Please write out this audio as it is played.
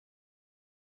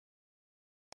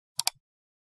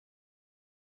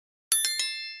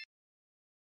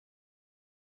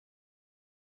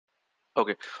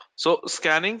Okay, so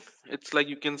scanning, it's like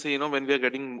you can say, when we are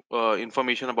getting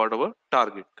information about our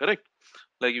target, correct?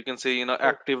 Like you can say in an Okay.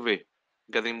 active way,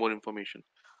 getting more information.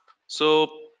 So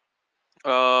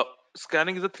uh,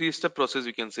 scanning is a three-step process,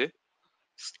 you can say.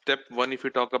 Step one, if we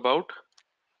talk about,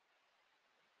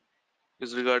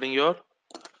 is regarding your,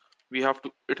 we have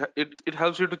to, it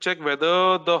helps you to check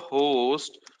whether the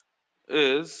host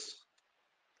is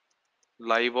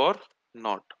live or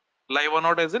not. Live or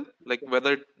not, as in like Okay.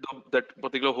 whether that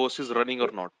particular host is running or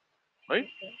Okay. not, right?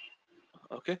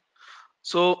 Okay.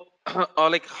 So,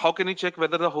 like, how can you check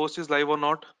whether the host is live or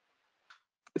not?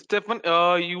 Stefan,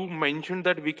 you mentioned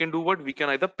that we can do what? We can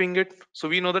either ping it. So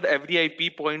we know that every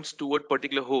IP points toward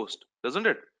particular host, doesn't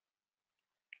it?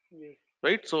 Yes.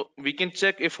 Right? So we can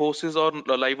check if host is on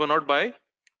live or not by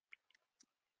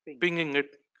Ping. pinging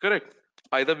it. Correct.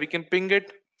 Either we can ping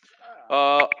it. Uh,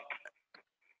 Uh,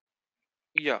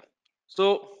 yeah.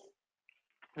 So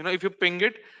if you ping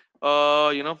it,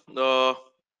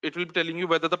 it will be telling you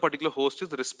whether the particular host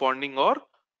is responding or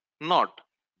not.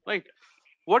 Right?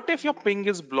 What if your ping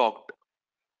is blocked?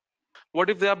 What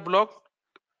if they are blocked?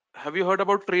 Have you heard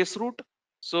about traceroute?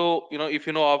 So, if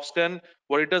you know Opscan,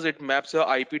 what it does, it maps your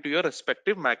IP to your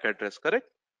respective MAC address, correct?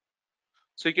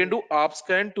 So you can yes. do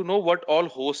Opscan to know what all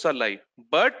hosts are live.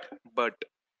 But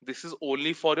this is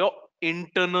only for your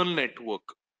internal network.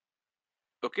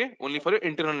 Okay, only for your Okay.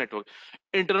 internal network.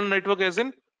 Internal network as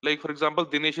in, like for example,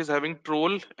 Dinesh is having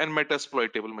troll and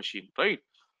metasploitable machine, right?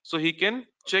 So he can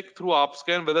check through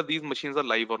Opscan whether these machines are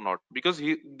live or not because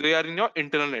they are in your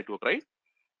internal network, right?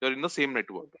 They're in the same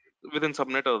network Okay. within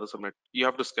subnet or the subnet. You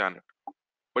have to scan it,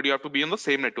 but you have to be on the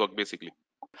same network basically.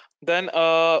 Then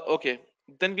okay,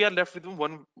 then we are left with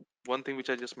one thing which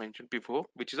I just mentioned before,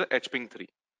 which is a HPing 3.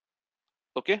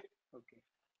 Okay, Okay.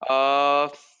 uh,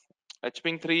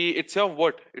 HPing 3, it's your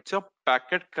what? It's your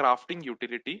packet crafting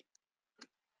utility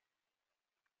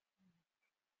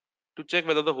to check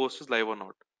whether the host is live or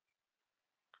not.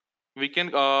 We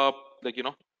can like you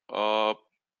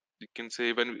can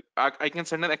say when I can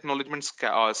send an acknowledgement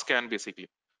scan basically,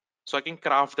 so I can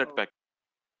craft that Oh, packet.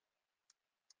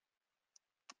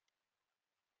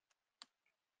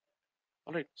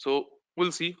 All right, so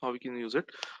we'll see how we can use it.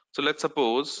 So let's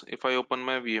suppose if I open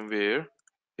my VMware,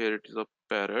 here it is a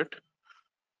parrot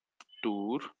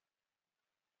tour.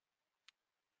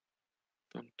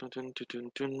 Dun, dun, dun, dun, dun,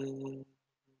 dun.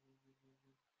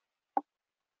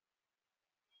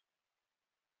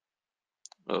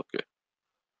 Okay,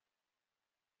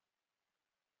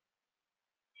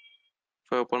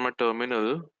 if I open my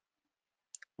terminal,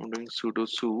 I'm doing sudo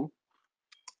su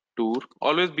tour.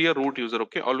 Always be a root user,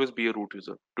 okay? Always be a root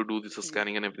user to do this yes.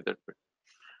 scanning and every that bit.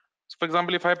 So for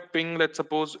example, if I ping, let's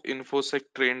suppose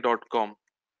infosectrain.com,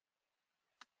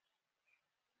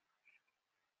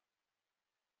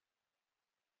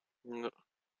 mm,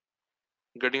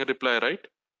 getting a reply, right?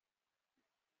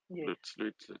 Yes.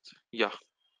 Let's yeah,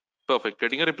 perfect.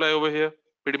 Getting a reply over here,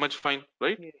 pretty much fine,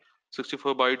 right? Yes.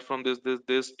 64 bytes from this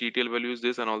detail values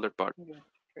this and all that part. Yes.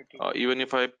 Pretty good. Even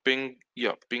if I ping,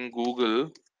 yeah, ping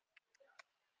Google,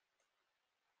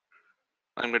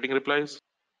 I'm getting replies.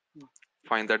 Mm.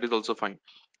 Fine, that is also fine.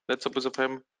 Let's suppose if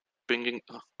I'm pinging,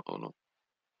 oh no,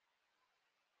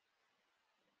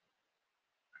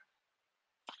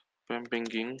 if I'm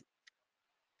pinging,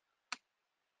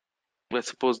 let's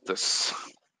suppose this.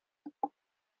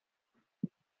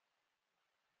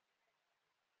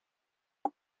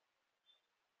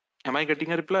 Am I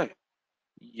getting a reply?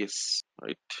 Yes,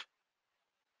 right.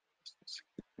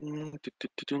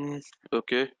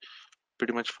 Okay,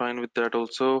 pretty much fine with that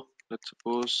also. Let's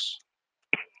suppose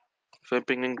if I'm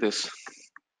pinging this,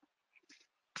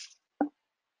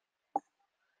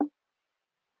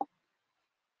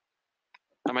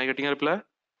 am I getting a reply?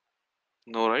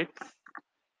 No, right?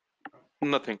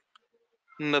 Nothing.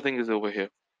 Nothing is over here.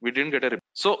 We didn't get a reply.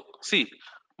 So see,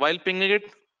 while pinging it,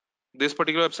 this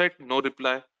particular website, no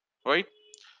reply, right?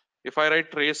 If I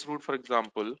write trace route, for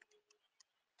example,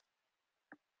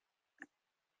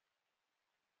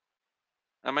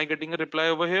 am I getting a reply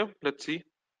over here? Let's see.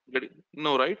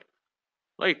 No, right?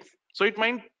 Right. So it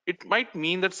might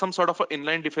mean that some sort of an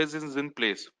inline defense is in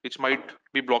place, which might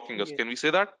be blocking us. Yes. Can we say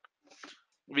that?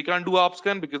 We can't do ARP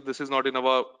scan because this is not in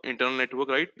our internal network,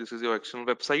 right? This is your external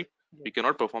website. Yes. We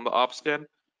cannot perform the ARP scan.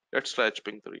 Let's try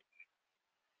HPing 3.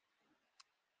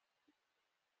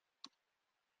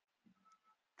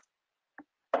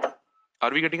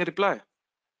 Are we getting a reply?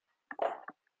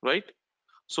 Right?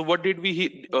 So Yes.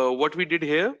 what we did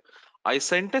here? I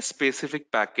sent a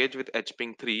specific package with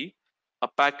HPing 3, a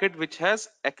packet which has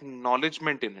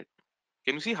acknowledgement in it.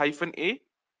 Can you see -A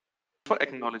for Yes.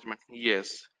 acknowledgement?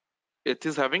 Yes. it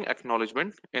is having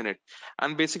acknowledgement in it,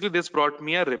 and basically this brought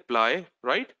me a reply,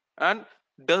 right? And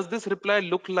does this reply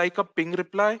look like a ping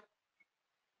reply?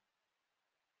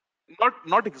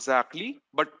 Not exactly,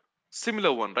 but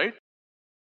similar one, right?